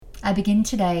I begin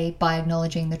today by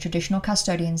acknowledging the traditional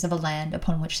custodians of the land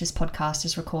upon which this podcast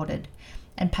is recorded,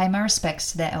 and pay my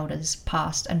respects to their elders,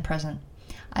 past and present.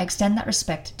 I extend that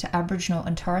respect to Aboriginal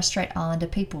and Torres Strait Islander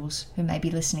peoples who may be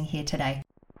listening here today.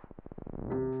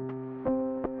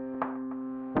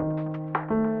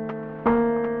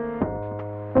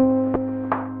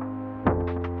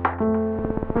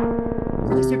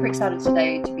 I'm super excited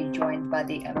today to be joined by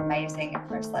the amazing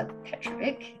Miroslav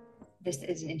Petrovic. This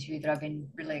is an interview that I've been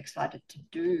really excited to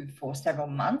do for several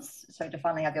months. So to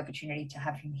finally have the opportunity to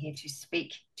have him here to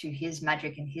speak to his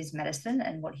magic and his medicine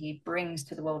and what he brings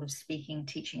to the world of speaking,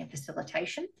 teaching, and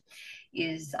facilitation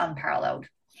is unparalleled.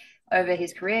 Over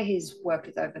his career, he's worked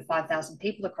with over 5,000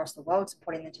 people across the world,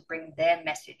 supporting them to bring their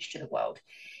message to the world.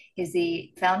 He's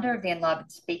the founder of the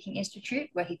Enlivened Speaking Institute,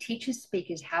 where he teaches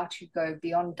speakers how to go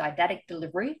beyond didactic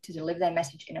delivery to deliver their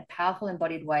message in a powerful,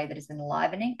 embodied way that is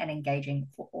enlivening and engaging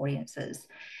for audiences.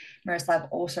 Miroslav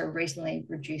also recently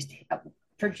released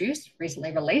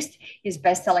his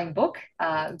best-selling book,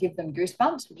 Give Them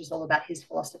Goosebumps, which is all about his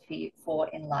philosophy for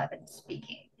enlivened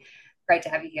speaking. Great to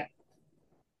have you here.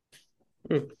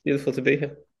 Beautiful to be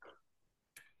here.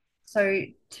 So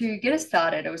to get us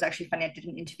started, it was actually funny. I did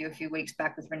an interview a few weeks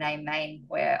back with Renee Main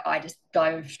where I just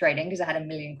dove straight in because I had a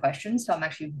million questions. So I'm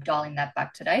actually dialing that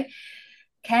back today.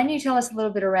 Can you tell us a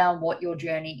little bit around what your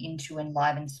journey into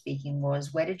enlivened speaking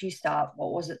was? Where did you start?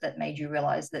 What was it that made you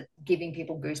realize that giving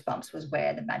people goosebumps was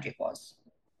where the magic was?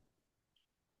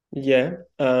 Yeah.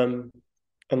 I'm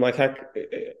like,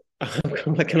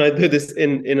 I'm like, can I do this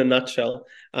in a nutshell?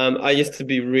 I used to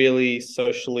be really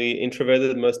socially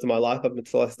introverted most of my life up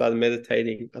until I started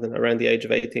meditating, I don't know, around the age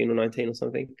of 18 or 19 or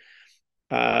something.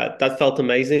 That felt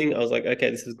amazing. I was like, okay,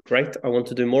 this is great. I want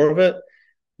to do more of it.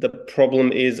 The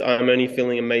problem is I'm only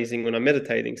feeling amazing when I'm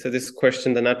meditating. So this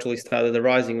question that naturally started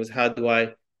arising was, how do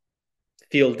I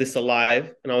feel this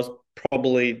alive? And I was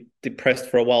probably depressed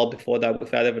for a while before that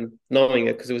without even knowing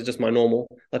it, because it was just my normal.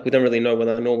 Like, we don't really know what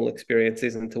our normal experience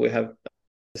is until we have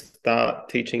to start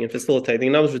teaching and facilitating.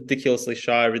 And I was ridiculously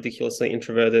shy, ridiculously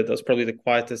introverted. I was probably the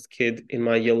quietest kid in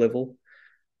my year level.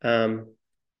 So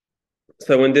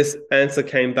when this answer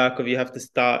came back of you have to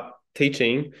start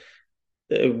teaching,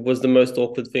 it was the most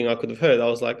awkward thing I could have heard. I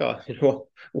was like, oh, you know,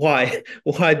 why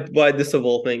this of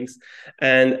all things?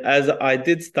 And as I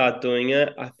did start doing it,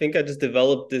 I think I just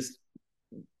developed this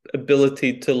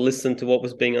ability to listen to what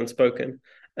was being unspoken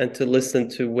and to listen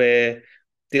to where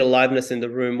the aliveness in the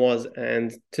room was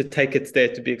and to take it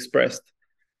there to be expressed.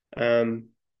 I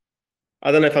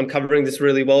don't know if I'm covering this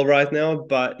really well right now,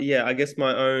 but yeah, I guess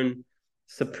my own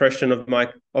suppression of my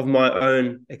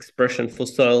own expression for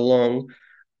so long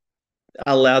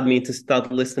allowed me to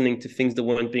start listening to things that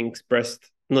weren't being expressed,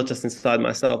 not just inside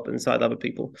myself, but inside other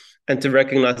people. And to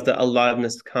recognize that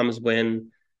aliveness comes when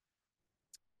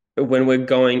we're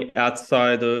going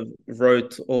outside of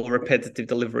rote or repetitive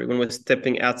delivery, when we're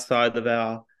stepping outside of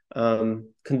our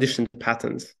conditioned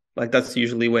patterns. Like, that's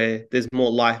usually where there's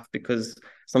more life, because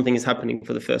something is happening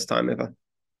for the first time ever.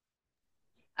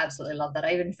 Absolutely love that.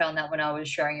 I even found that when I was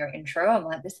sharing your intro, I'm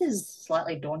like, this is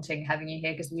slightly daunting having you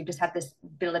here because you just have this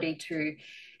ability to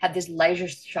have this laser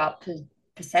sharp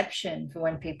perception for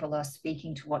when people are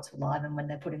speaking to what's alive and when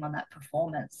they're putting on that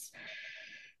performance.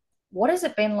 What has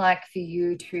it been like for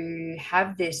you to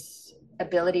have this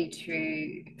ability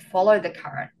to follow the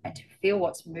current and to feel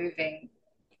what's moving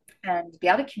and be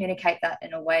able to communicate that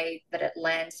in a way that it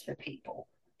lands for people?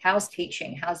 How's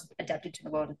teaching, how's adapted to the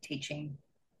world of teaching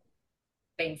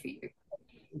been for you?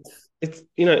 It's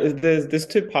there's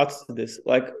two parts to this.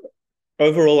 Like,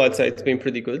 overall, I'd say it's been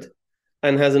pretty good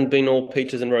and hasn't been all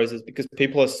peaches and roses, because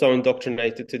people are so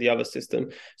indoctrinated to the other system.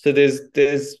 So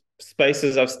there's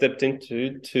spaces I've stepped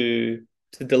into to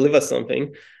deliver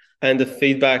something, and the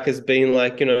feedback has been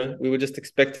like, we were just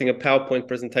expecting a PowerPoint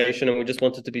presentation and we just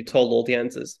wanted to be told all the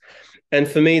answers. And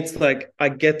for me, it's like, I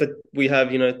get that we have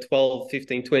 12,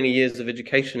 15, 20 years of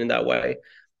education in that way,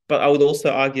 but I would also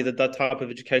argue that that type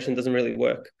of education doesn't really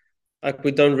work. Like,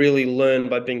 we don't really learn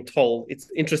by being told. It's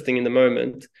interesting in the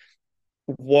moment.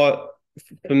 What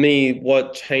For me,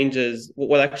 what changes,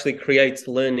 what actually creates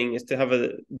learning, is to have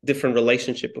a different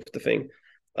relationship with the thing.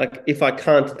 Like, if I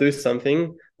can't do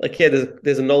something, like, yeah,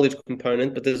 there's a knowledge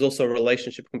component, but there's also a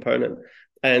relationship component,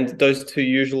 and those two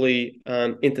usually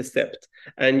intercept.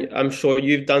 And I'm sure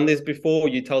you've done this before.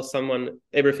 You tell someone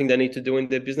everything they need to do in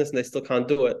their business and they still can't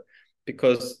do it,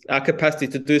 because our capacity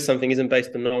to do something isn't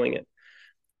based on knowing it.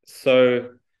 So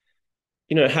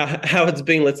how it's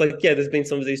been. It's like, yeah, there's been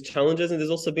some of these challenges, and there's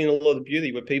also been a lot of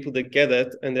beauty where people that get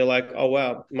it and they're like, oh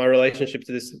wow, my relationship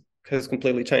to this has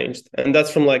completely changed. And that's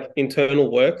from like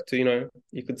internal work to,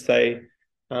 you could say,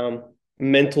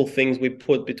 mental things we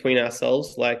put between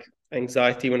ourselves, like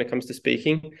anxiety when it comes to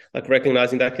speaking, like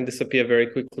recognizing that can disappear very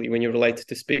quickly when you relate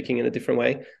to speaking in a different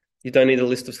way. You don't need a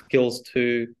list of skills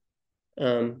to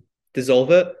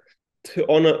dissolve it. To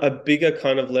on a bigger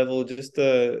kind of level, just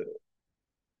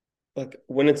like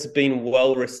when it's been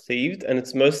well received, and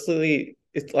it's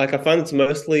like I find it's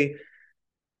mostly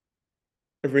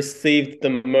received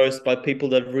the most by people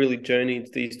that have really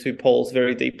journeyed these two poles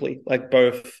very deeply, like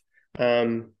both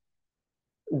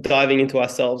diving into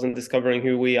ourselves and discovering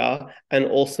who we are, and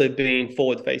also being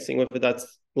forward facing, whether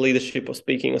that's leadership or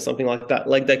speaking or something like that.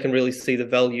 Like they can really see the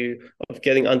value of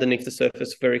getting underneath the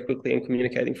surface very quickly and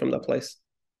communicating from that place.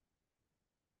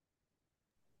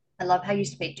 I love how you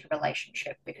speak to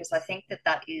relationship, because I think that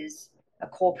that is a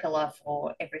core pillar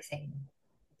for everything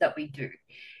that we do.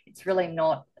 It's really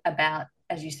not about,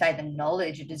 as you say, the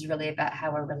knowledge, it is really about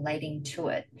how we're relating to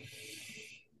it.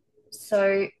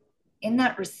 So, in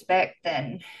that respect,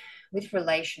 then, with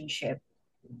relationship,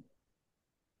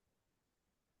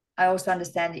 I also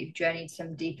understand that you've journeyed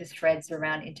some deeper threads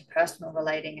around interpersonal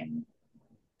relating and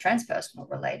transpersonal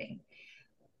relating.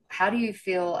 How do you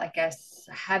feel, I guess,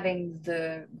 having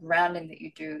the grounding that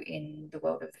you do in the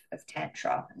world of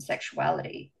Tantra and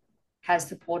sexuality has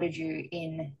supported you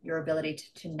in your ability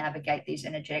to navigate these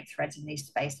energetic threads in these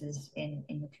spaces in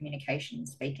your communication and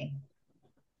speaking?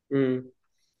 Mm.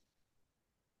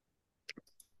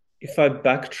 If I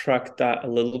backtrack that a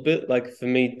little bit, like for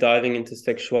me, diving into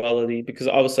sexuality, because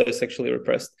I was so sexually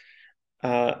repressed,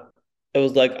 uh, it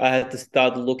was like I had to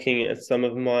start looking at some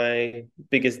of my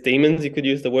biggest demons, you could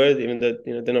use the word, even though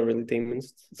they're not really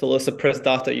demons. It's a lot of suppressed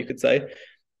data, you could say,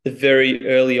 very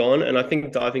early on. And I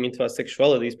think diving into our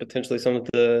sexuality is potentially some of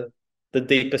the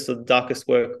deepest or darkest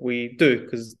work we do,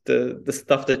 because the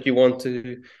stuff that you want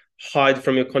to hide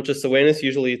from your conscious awareness,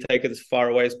 usually you take it as far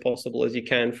away as possible as you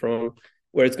can from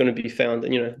where it's going to be found.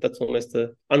 And that's almost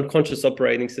the unconscious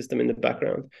operating system in the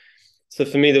background. So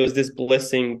for me, there was this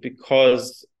blessing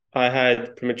because I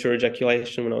had premature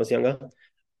ejaculation when I was younger.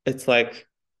 It's like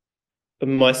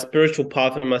my spiritual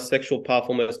path and my sexual path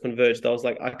almost converged. I was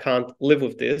like, I can't live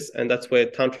with this. And that's where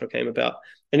Tantra came about.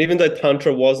 And even though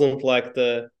Tantra wasn't like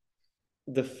the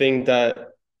thing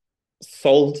that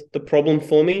solved the problem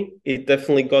for me, it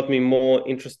definitely got me more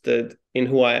interested in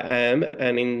who I am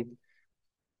and in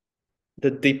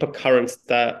the deeper currents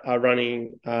that are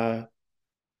running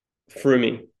through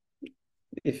me.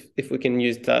 If we can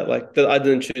use that, like that I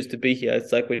didn't choose to be here.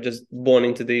 It's like we're just born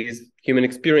into these human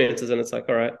experiences, and it's like,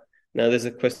 all right, now there's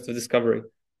a quest of discovery.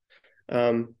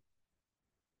 I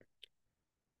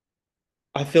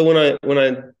feel when I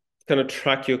kind of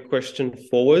track your question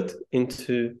forward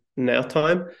into now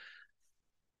time,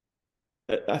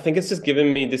 I think it's just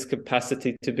given me this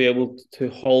capacity to be able to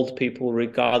hold people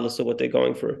regardless of what they're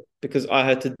going through, because I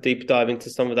had to deep dive into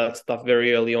some of that stuff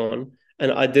very early on,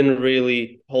 and I didn't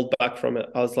really hold back from it.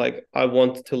 I was like, I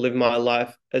want to live my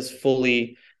life as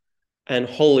fully and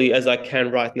wholly as I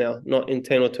can right now, not in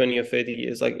 10 or 20 or 30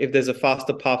 years. Like if there's a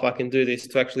faster path I can do this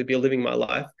to actually be living my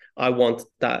life, I want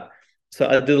that. So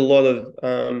I did a lot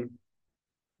of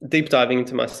deep diving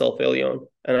into myself early on.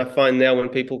 And I find now when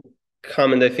people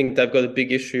come and they think they've got a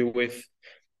big issue with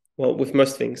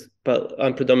most things, but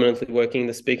I'm predominantly working in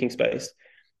the speaking space.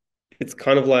 It's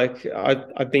kind of like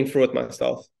I've been through it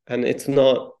myself, and it's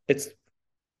 95%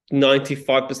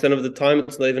 of the time,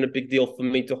 it's not even a big deal for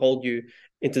me to hold you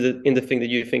in the thing that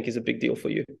you think is a big deal for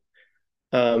you.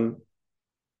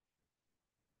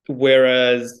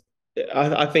 Whereas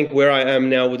I think where I am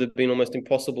now would have been almost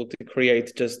impossible to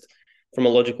create just from a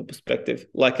logical perspective.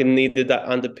 Like it needed that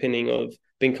underpinning of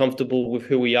being comfortable with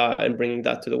who we are and bringing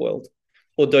that to the world,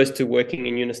 or those two working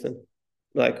in unison.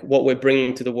 Like what we're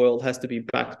bringing to the world has to be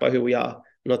backed by who we are,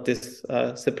 not this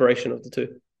separation of the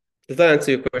two. Does that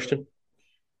answer your question?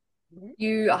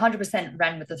 You 100%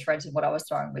 ran with the threads of what I was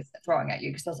throwing at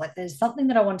you, because I was like, there's something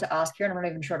that I want to ask here, and I'm not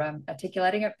even sure I'm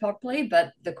articulating it properly,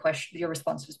 but your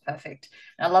response was perfect.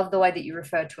 And I love the way that you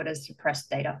referred to it as suppressed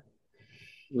data.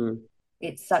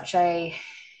 It's such a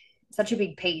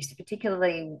big piece,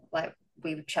 particularly like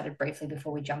we chatted briefly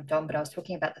before we jumped on, but I was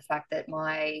talking about the fact that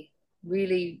my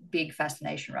really big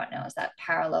fascination right now is that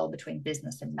parallel between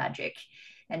business and magic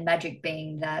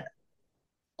being that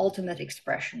ultimate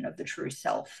expression of the true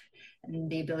self,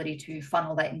 and the ability to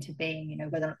funnel that into being,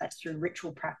 whether that's through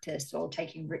ritual practice or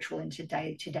taking ritual into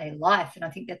day-to-day life. And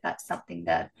I think that that's something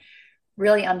that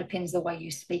really underpins the way you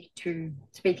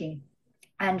speaking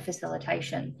and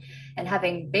facilitation. And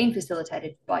having been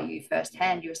facilitated by you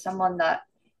firsthand, you're someone that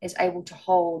is able to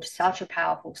hold such a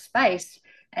powerful space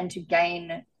and to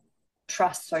gain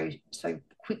trust so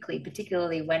quickly,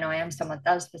 particularly when I am someone that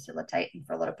does facilitate. And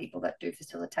for a lot of people that do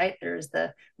facilitate, there is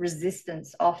the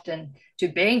resistance often to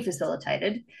being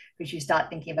facilitated, because you start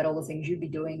thinking about all the things you'd be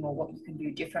doing or what you can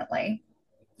do differently.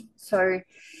 So,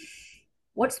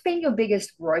 what's been your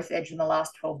biggest growth edge in the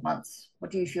last 12 months?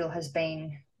 What do you feel has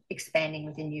been expanding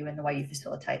within you and the way you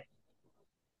facilitate?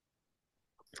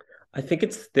 I think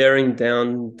it's staring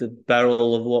down the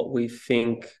barrel of what we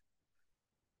think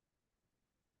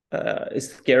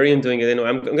is scary and doing it anyway.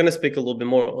 I'm going to speak a little bit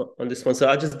more on this one. So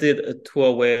I just did a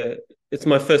tour where it's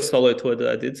my first solo tour that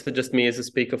I did. So just me as a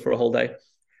speaker for a whole day.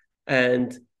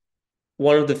 And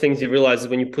one of the things you realize is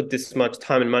when you put this much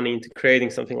time and money into creating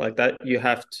something like that, you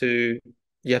have to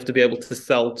be able to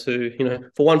sell to,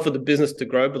 for the business to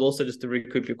grow, but also just to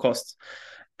recoup your costs.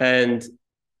 And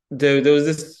there was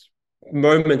this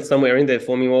moment somewhere in there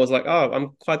for me where I was like, oh, I'm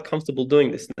quite comfortable doing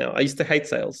this now. I used to hate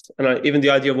sales, and even the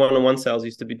idea of one-on-one sales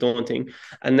used to be daunting.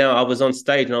 And now I was on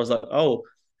stage and I was like, oh,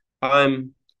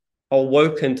 I'm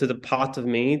awoken to the part of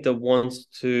me that wants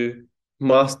to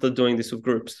master doing this with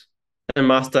groups and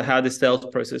master how the sales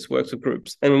process works with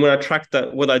groups. And when I tracked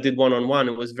that, what I did one-on-one,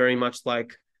 it was very much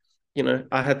like,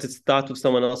 I had to start with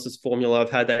someone else's formula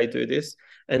of how they do this.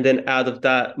 And then out of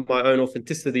that, my own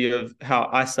authenticity of how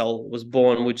I sell was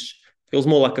born, which feels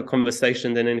more like a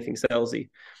conversation than anything salesy.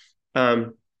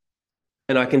 And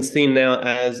I can see now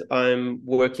as I'm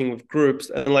working with groups,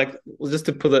 and like, just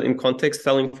to put it in context,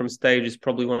 selling from stage is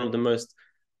probably one of the most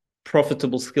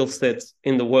profitable skill sets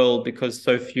in the world because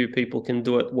so few people can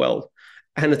do it well.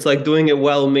 And it's like doing it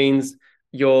well means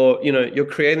you're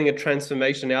creating a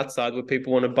transformation outside where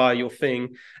people want to buy your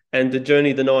thing. And the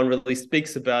journey that no one really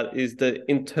speaks about is the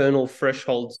internal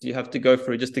thresholds you have to go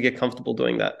through just to get comfortable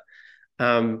doing that.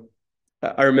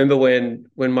 I remember when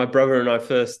my brother and I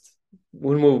first,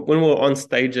 when we were on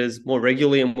stages more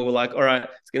regularly, and we were like, all right,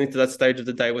 it's getting to that stage of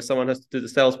the day where someone has to do the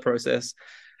sales process.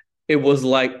 It was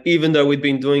like, even though we'd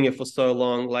been doing it for so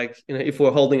long, like, if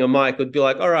we're holding a mic, it'd be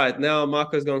like, all right, now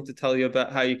Marco's going to tell you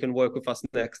about how you can work with us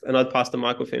next. And I'd pass the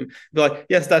mic with him. Be like,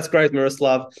 yes, that's great,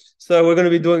 Miroslav. So we're going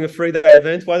to be doing a 3-day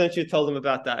event. Why don't you tell them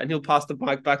about that? And he'll pass the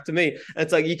mic back to me. And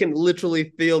it's like, you can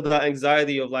literally feel that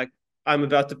anxiety of like, I'm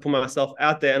about to put myself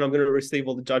out there and I'm going to receive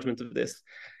all the judgment of this.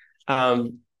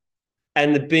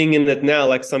 And being in it now,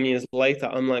 like some years later,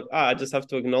 I'm like, I just have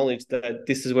to acknowledge that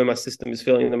this is where my system is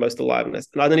feeling the most aliveness.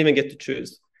 And I don't even get to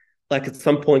choose. Like at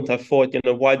some point I thought,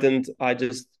 why didn't I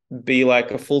just be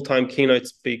like a full-time keynote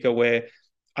speaker where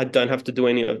I don't have to do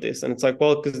any of this? And it's like,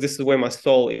 well, because this is where my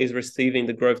soul is receiving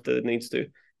the growth that it needs to.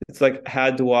 It's like,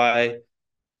 how do I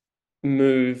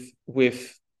move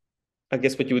with, I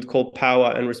guess, what you would call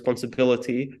power and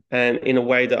responsibility, and in a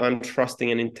way that I'm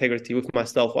trusting and integrity with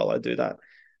myself while I do that?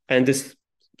 And this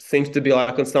seems to be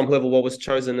like on some level what was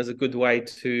chosen as a good way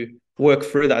to work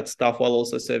through that stuff while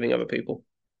also serving other people.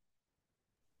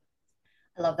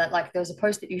 I love that. Like there was a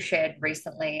post that you shared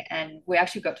recently, and we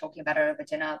actually got talking about it over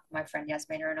dinner, my friend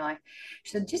Yasmina and I.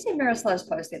 She said, did you see Miroslav's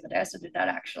post the other day? I said, did that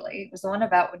actually? It was the one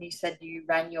about when you said you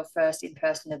ran your first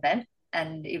in-person event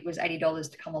and it was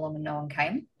 $80 to come along and no one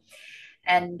came.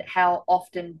 And how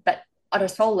often, but at a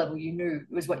soul level, you knew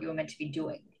it was what you were meant to be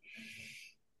doing.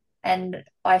 And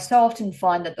I so often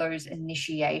find that those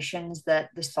initiations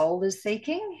that the soul is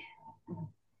seeking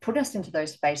put us into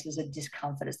those spaces of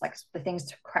discomfort. It's like the things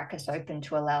to crack us open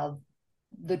to allow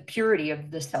the purity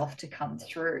of the self to come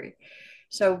through.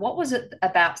 So what was it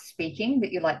about speaking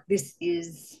that you're like, this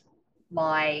is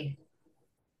my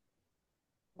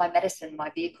medicine, my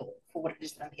vehicle for what it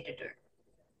is that I'm here to do?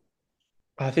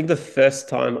 I think the first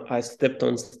time I stepped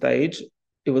on stage,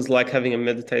 it was like having a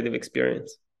meditative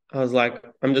experience. I was like,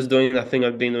 I'm just doing that thing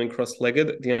I've been doing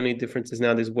cross-legged. The only difference is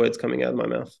now there's words coming out of my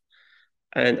mouth.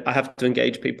 And I have to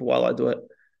engage people while I do it.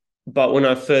 But when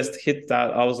I first hit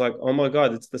that, I was like, oh my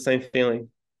God, it's the same feeling.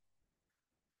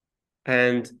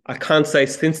 And I can't say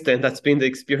since then that's been the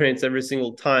experience every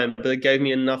single time, but it gave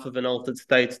me enough of an altered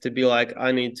state to be like,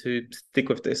 I need to stick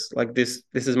with this. Like this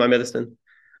is my medicine.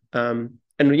 And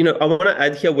I want to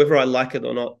add here, whether I like it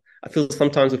or not, I feel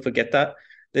sometimes we forget that.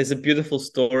 There's a beautiful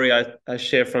story I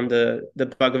share from the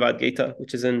Bhagavad Gita,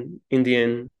 which is an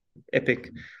Indian epic.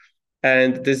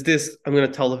 And there's this, I'm going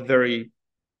to tell a very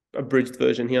abridged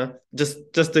version here,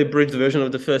 just the abridged version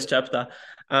of the first chapter,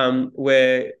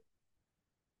 where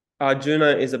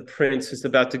Arjuna is a prince who's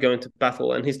about to go into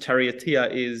battle, and his charioteer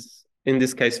is, in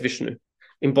this case, Vishnu,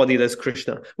 embodied as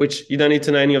Krishna, which you don't need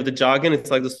to know any of the jargon. It's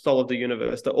like the soul of the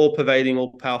universe, the all-pervading,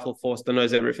 all-powerful force that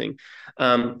knows everything.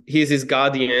 He's his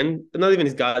guardian, not even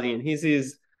his guardian. He's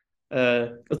his,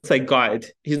 let's say, guide.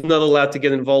 He's not allowed to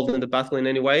get involved in the battle in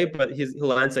any way, but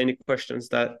he'll answer any questions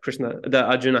that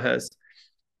Arjuna has.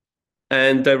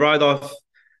 And they ride off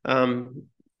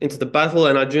into the battle,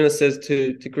 and Arjuna says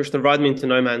to Krishna, ride me into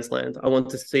no man's land. I want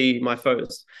to see my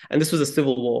foes. And this was a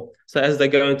civil war. So as they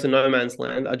go into no man's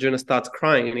land, Arjuna starts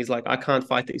crying, and he's like, I can't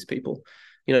fight these people.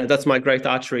 That's my great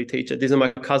archery teacher. These are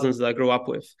my cousins that I grew up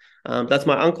with. That's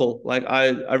my uncle. Like,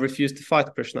 I refuse to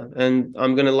fight Krishna, and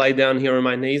I'm going to lay down here on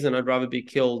my knees, and I'd rather be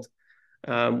killed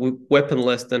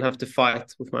weaponless than have to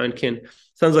fight with my own kin.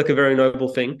 Sounds like a very noble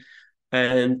thing.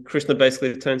 And Krishna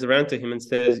basically turns around to him and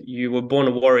says, you were born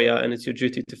a warrior and it's your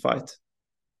duty to fight.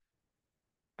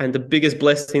 And the biggest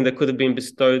blessing that could have been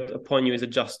bestowed upon you is a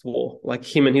just war. Like,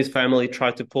 him and his family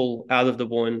tried to pull out of the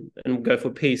war and go for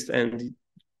peace. And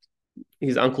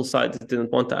his uncle's side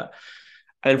didn't want that.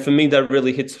 And for me, that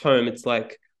really hits home. It's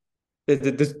like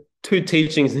there's two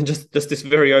teachings in just this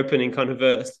very opening kind of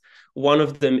verse. One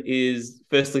of them is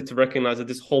firstly to recognize that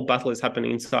this whole battle is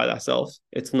happening inside ourselves.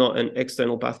 It's not an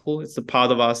external battle. It's the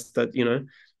part of us that,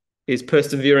 is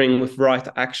persevering with right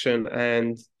action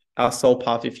and our soul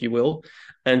path, if you will.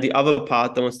 And the other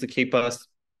part that wants to keep us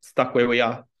stuck where we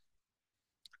are.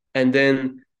 And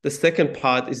then the second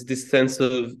part is this sense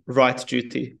of right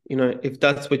duty. If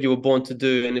that's what you were born to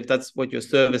do, and if that's what your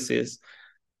service is,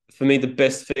 for me, the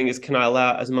best thing is, can I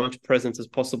allow as much presence as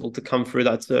possible to come through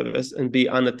that service and be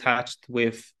unattached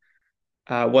with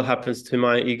what happens to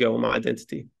my ego or my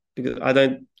identity, because I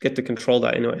don't get to control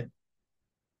that anyway.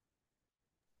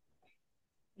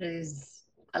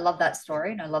 I love that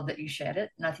story, and I love that you shared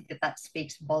it. And I think that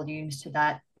speaks volumes to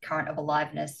that current of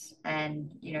aliveness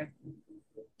and,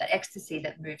 that ecstasy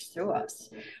that moves through us.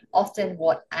 Often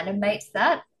what animates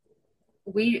that,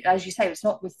 as you say, it's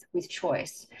not with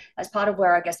choice. As part of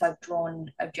where I guess I've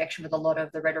drawn objection with a lot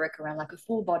of the rhetoric around like a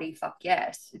full body fuck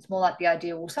yes. It's more like the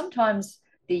idea, well, sometimes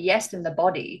the yes in the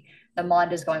body, the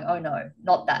mind is going, oh no,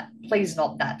 not that, please,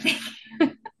 not that thing.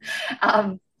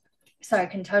 So I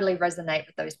can totally resonate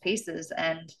with those pieces.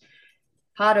 And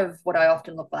part of what I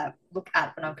often look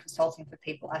at when I'm consulting for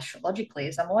people astrologically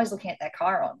is I'm always looking at their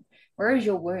chiron. Where is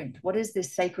your wound? What is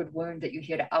this sacred wound that you're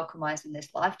here to alchemize in this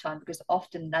lifetime? Because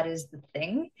often that is the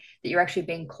thing that you're actually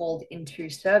being called into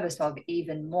service of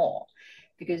even more.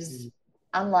 Because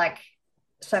unlike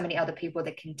so many other people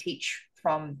that can teach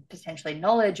from potentially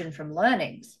knowledge and from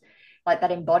learnings, like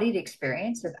that embodied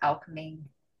experience of alchemy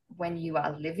when you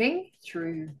are living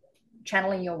through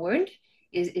channeling your wound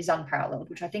is unparalleled,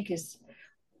 which I think is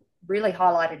really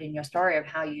highlighted in your story of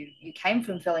how you came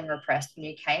from feeling repressed and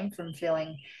you came from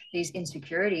feeling these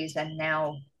insecurities, and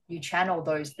now you channel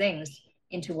those things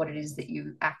into what it is that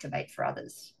you activate for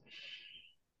others.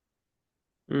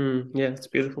 Yeah, it's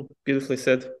beautifully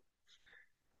said.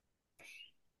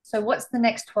 So what's the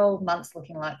next 12 months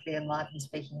looking like for the Enlivened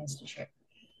Speaking Institute?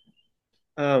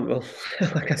 Well,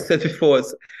 like I said before,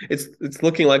 it's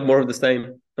looking like more of the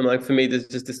same. And like, for me, there's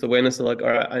just this awareness of like,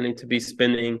 all right, I need to be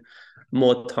spending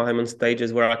more time on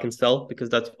stages where I can sell, because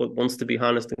that's what wants to be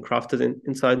harnessed and crafted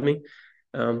inside me.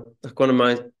 Like, one of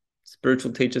my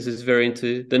spiritual teachers is very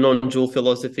into the non-dual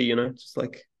philosophy, just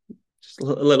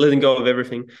letting go of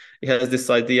everything. He has this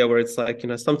idea where it's like,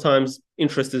 sometimes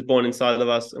interest is born inside of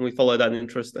us and we follow that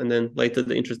interest, and then later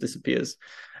the interest disappears.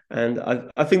 And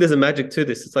I think there's a magic to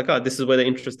this. It's like, this is where the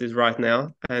interest is right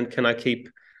now, and can I keep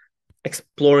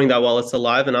exploring that while it's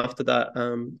alive? And after that,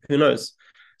 who knows?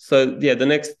 So yeah, the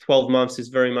next 12 months is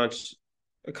very much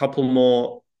a couple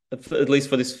more, at least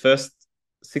for this first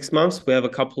 6 months, we have a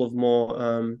couple of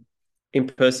more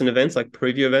in-person events, like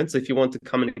preview events. If you want to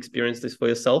come and experience this for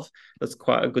yourself, that's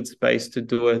quite a good space to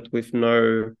do it with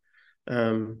no...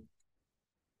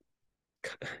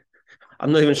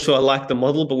 I'm not even sure I like the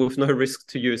model, but with no risk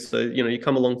to you. So, you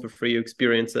come along for free, you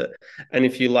experience it. And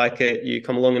if you like it, you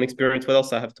come along and experience what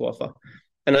else I have to offer.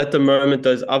 And at the moment,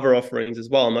 those other offerings as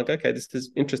well, I'm like, okay, this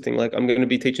is interesting. Like, I'm going to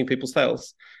be teaching people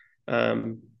sales.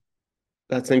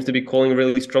 That seems to be calling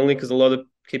really strongly, because a lot of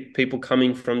people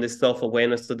coming from this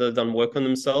self-awareness that they've done work on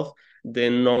themselves,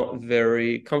 they're not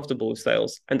very comfortable with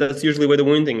sales. And that's usually where the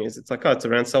wounding is. It's like, it's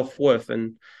around self-worth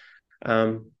and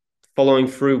following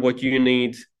through what you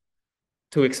need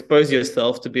to expose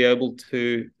yourself to be able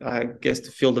to, I guess,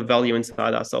 to feel the value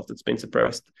inside ourselves that's been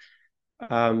suppressed.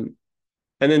 And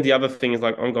then the other thing is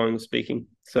like ongoing speaking.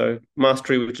 So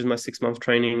mastery, which is my 6-month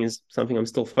training, is something I'm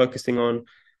still focusing on.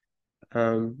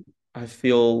 I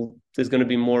feel there's going to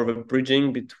be more of a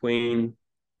bridging between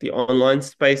the online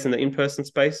space and the in-person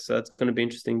space. So it's going to be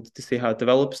interesting to see how it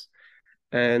develops.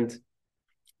 And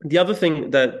the other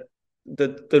thing that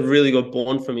really got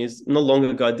born from me is, not long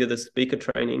ago I did a speaker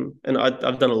training, and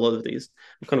I've done a lot of these.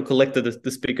 I've kind of collected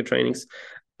the speaker trainings.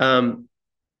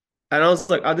 And I was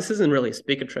like, oh, this isn't really a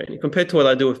speaker training compared to what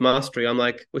I do with mastery. I'm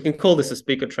like, we can call this a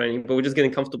speaker training, but we're just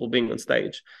getting comfortable being on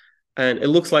stage. And it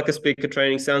looks like a speaker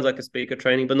training, sounds like a speaker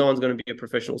training, but no one's going to be a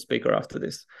professional speaker after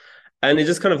this. And it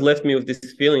just kind of left me with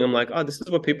this feeling. I'm like, oh, this is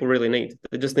what people really need.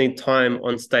 They just need time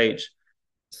on stage.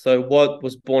 So what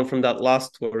was born from that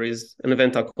last tour is an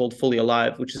event I called Fully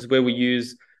Alive, which is where we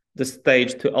use the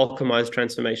stage to alchemize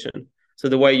transformation. So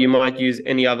the way you might use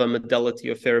any other modality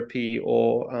of therapy,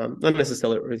 or not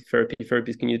necessarily therapy,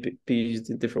 therapies can be used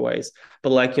in different ways,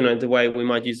 but like, the way we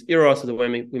might use Eros or the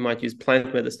way we might use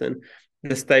plant medicine,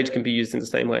 the stage can be used in the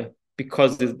same way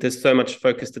because there's so much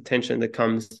focused attention that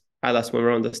comes at us when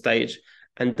we're on the stage.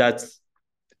 And that's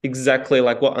exactly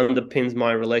like what underpins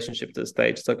my relationship to the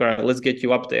stage. It's like, all right, let's get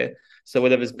you up there. So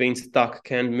whatever's been stuck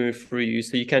can move through you.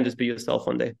 So you can just be yourself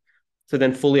on there. So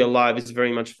then Fully Alive is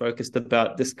very much focused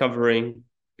about discovering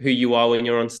who you are when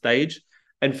you're on stage.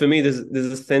 And for me, there's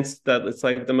a sense that it's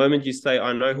like the moment you say,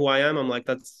 I know who I am, I'm like,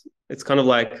 it's kind of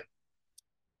like,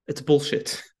 it's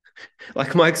bullshit.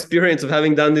 Like my experience of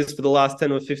having done this for the last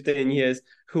 10 or 15 years,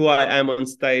 who I am on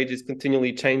stage is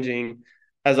continually changing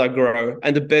as I grow.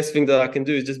 And the best thing that I can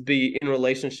do is just be in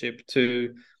relationship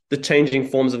to the changing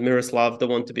forms of Miroslav that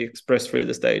want to be expressed through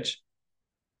the stage.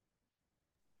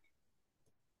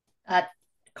 That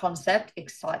concept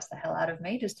excites the hell out of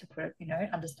me, just to put it,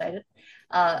 understate it.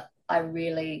 I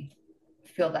really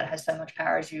feel that has so much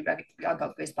power I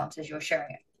got goosebumps as you're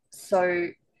sharing it. So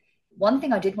one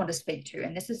thing I did want to speak to,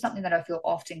 and this is something that I feel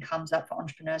often comes up for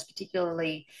entrepreneurs,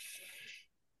 particularly,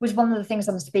 which one of the things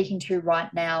I'm speaking to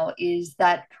right now is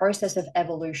that process of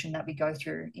evolution that we go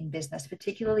through in business,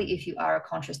 particularly if you are a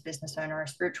conscious business owner or a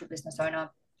spiritual business owner.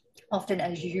 Often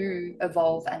as you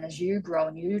evolve and as you grow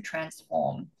and you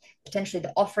transform, potentially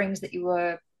the offerings that you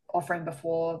were offering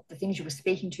before, the things you were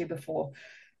speaking to before,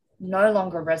 no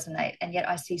longer resonate. And yet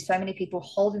I see so many people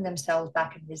holding themselves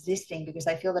back and resisting because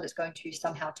they feel that it's going to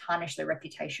somehow tarnish their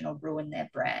reputation or ruin their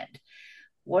brand.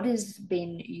 What has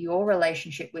been your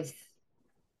relationship with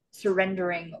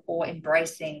surrendering or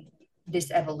embracing this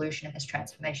evolution and this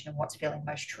transformation, and what's feeling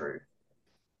most true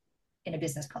in a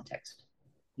business context?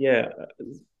 Yeah,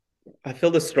 I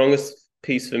feel the strongest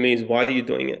piece for me is why are you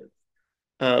doing it?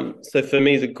 So for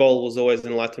me, the goal was always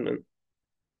enlightenment.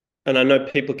 And I know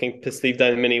people can perceive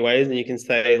that in many ways, and you can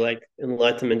say like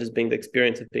enlightenment just being the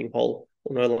experience of being whole,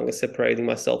 or no longer separating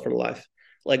myself from life.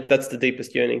 Like that's the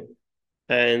deepest yearning.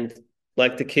 And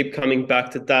like to keep coming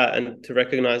back to that and to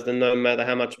recognize that no matter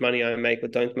how much money I make or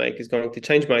don't make is going to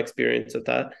change my experience of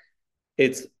that.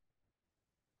 It's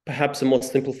perhaps a more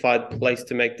simplified place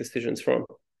to make decisions from.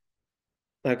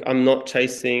 Like I'm not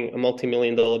chasing a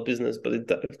multi-million-dollar business, but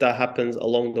if that happens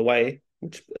along the way,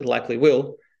 which it likely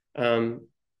will,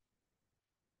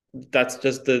 that's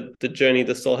just the journey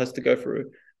the soul has to go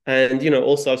through. And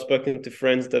also I've spoken to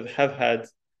friends that have had,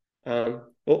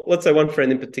 well, let's say one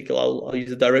friend in particular, I'll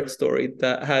use a direct story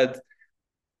that had,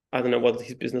 I don't know what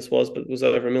his business was, but it was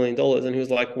over $1 million, and he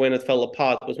was like, when it fell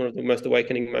apart was one of the most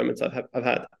awakening moments I've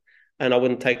had, and I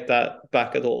wouldn't take that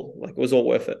back at all. Like it was all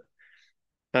worth it.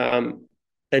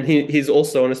 And he's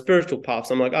also on a spiritual path.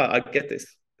 So I'm like, I get this.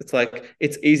 It's like,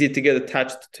 it's easy to get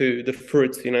attached to the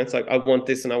fruits, it's like, I want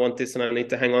this and I want this and I need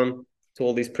to hang on to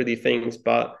all these pretty things,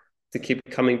 but to keep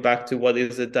coming back to what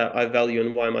is it that I value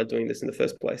and why am I doing this in the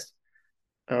first place?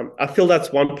 I feel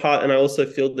that's one part. And I also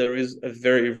feel there is a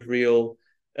very real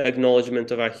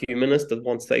acknowledgement of our humanness that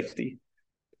wants safety.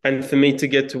 And for me to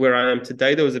get to where I am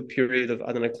today, there was a period of,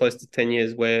 I don't know, close to 10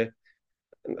 years where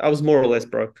I was more or less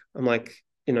broke. I'm like,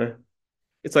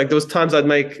 it's like there was times I'd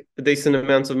make decent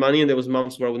amounts of money and there was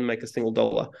months where I wouldn't make a single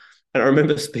dollar. And I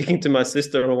remember speaking to my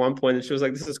sister at one point and she was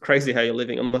like, this is crazy how you're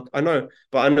living. I'm like, I know,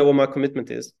 but I know what my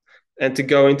commitment is. And to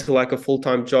go into like a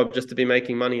full-time job just to be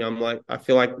making money, I'm like, I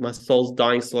feel like my soul's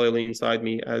dying slowly inside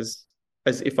me as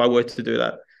if I were to do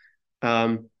that.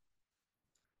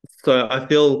 So I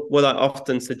feel what I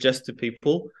often suggest to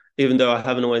people, even though I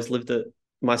haven't always lived it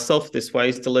myself this way,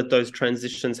 is to let those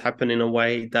transitions happen in a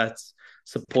way that's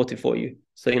supportive for you.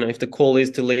 So, if the call is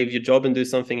to leave your job and do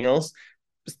something else,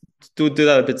 do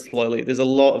that a bit slowly. There's a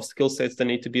lot of skill sets that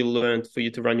need to be learned for you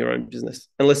to run your own business,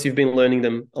 unless you've been learning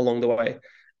them along the way.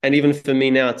 And even for me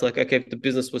now, it's like, okay, if the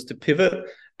business was to pivot,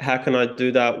 how can I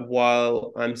do that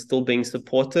while I'm still being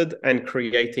supported and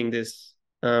creating this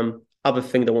other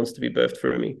thing that wants to be birthed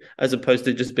through me, as opposed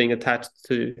to just being attached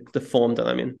to the form that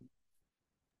I'm in.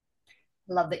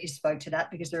 Love that you spoke to that,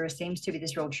 because there seems to be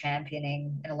this real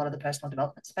championing in a lot of the personal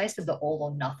development space of the all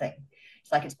or nothing.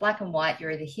 It's like it's black and white,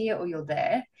 you're either here or you're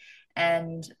there.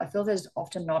 And I feel there's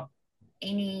often not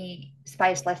any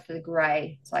space left for the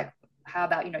gray. It's like, how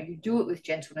about, you know, you do it with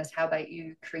gentleness? How about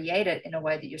you create it in a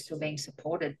way that you're still being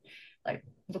supported? Like,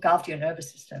 look after your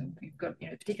nervous system. You've got, you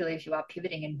know, particularly if you are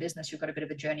pivoting in business, you've got a bit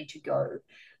of a journey to go.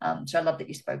 So I love that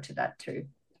you spoke to that too.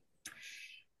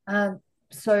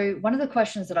 So one of the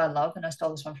questions that I love, and I stole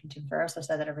this one from Tim Ferriss, I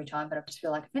say that every time, but I just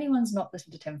feel like if anyone's not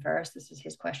listened to Tim Ferriss, this is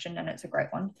his question, and it's a great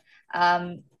one,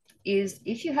 is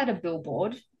if you had a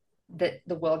billboard that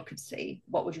the world could see,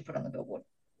 what would you put on the billboard?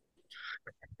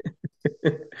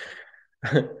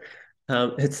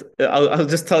 I'll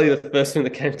just tell you the first thing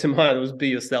that came to mind was be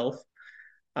yourself.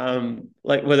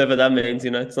 Like whatever that means,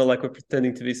 you know, it's not like we're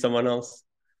pretending to be someone else.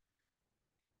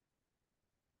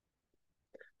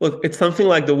 Look, it's something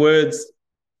like the words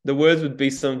would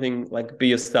be something like be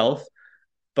yourself,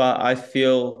 but I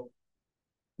feel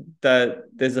that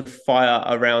there's a fire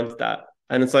around that.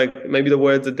 And it's like maybe the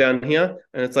words are down here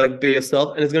and it's like be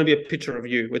yourself, and it's going to be a picture of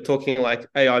you. We're talking like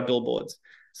AI billboards.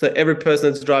 So every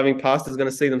person that's driving past is going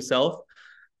to see themselves,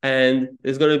 and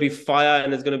there's going to be fire,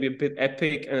 and it's going to be a bit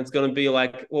epic, and it's going to be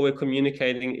like what we're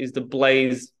communicating is the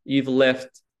blaze you've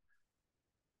left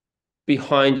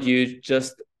behind you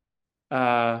just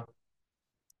by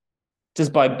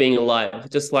being alive,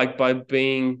 just like by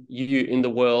being you in the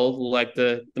world, like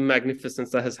the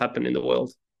magnificence that has happened in the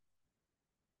world.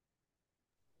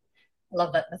 I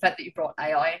love that. The fact that you brought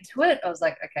AI into it, I was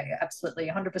like, okay, absolutely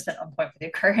 100% on point with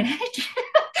your current age.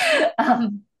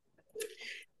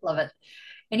 Love it.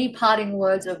 Any parting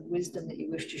words of wisdom that you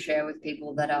wish to share with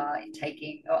people that are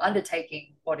taking or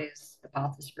undertaking what is the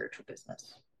path of spiritual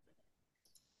business?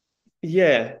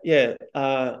 Yeah.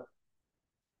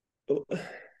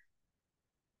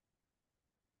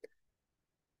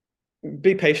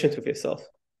 Be patient with yourself.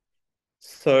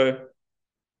 So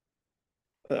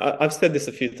I've said this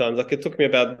a few times. Like it took me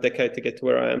about a decade to get to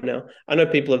where I am now. I know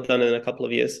people have done it in a couple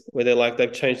of years where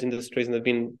they've changed industries and they've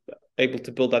been able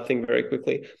to build that thing very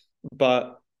quickly.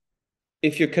 But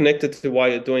if you're connected to why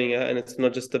you're doing it, and it's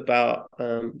not just about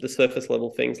the surface level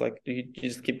things, like you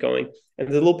just keep going. And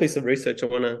there's a little piece of research I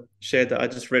want to share that I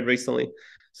just read recently.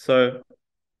 So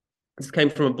this came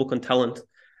from a book on talent,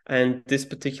 and this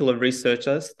particular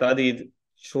researcher studied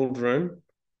children.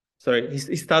 Sorry,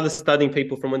 he started studying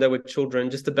people from when they were children,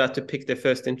 just about to pick their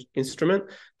first instrument,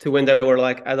 to when they were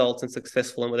like adults and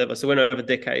successful and whatever. So went over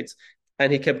decades,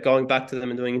 and he kept going back to them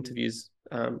and doing interviews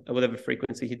at whatever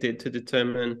frequency he did to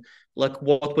determine like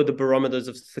what were the barometers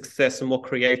of success and what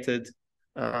created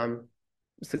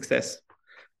success.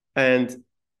 And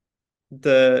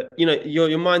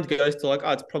your mind goes to like,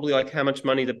 oh, it's probably like how much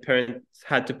money the parents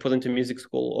had to put into music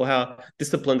school, or how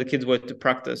disciplined the kids were to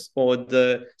practice, or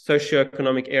the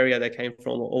socioeconomic area they came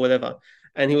from, or whatever.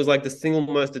 And he was like the single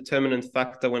most determinant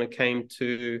factor when it came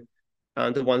to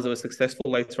the ones that were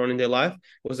successful later on in their life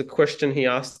was a question he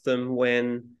asked them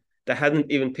when they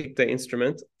hadn't even picked their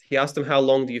instrument. He asked them, how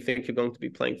long do you think you're going to be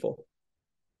playing for?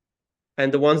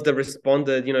 And the ones that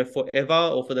responded,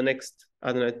 forever, or for the next,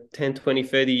 I don't know, 10, 20,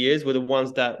 30 years were the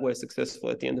ones that were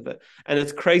successful at the end of it. And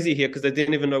it's crazy here because they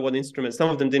didn't even know what instrument, some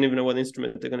of them didn't even know what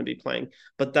instrument they're going to be playing.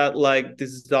 But that like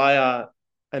desire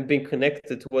and being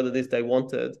connected to what it is they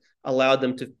wanted allowed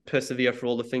them to persevere for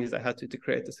all the things they had to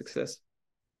create the success.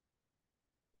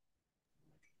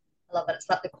 I love that. It's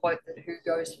like the quote that who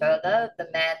goes further, the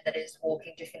man that is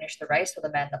walking to finish the race or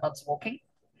the man that loves walking?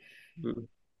 Mm.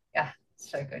 Yeah,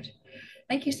 so good.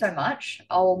 Thank you so much.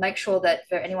 I'll make sure that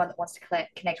for anyone that wants to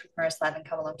connect with Miroslav and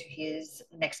come along to his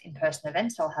next in-person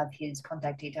events, I'll have his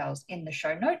contact details in the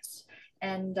show notes.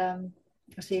 And I'll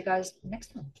see you guys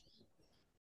next time.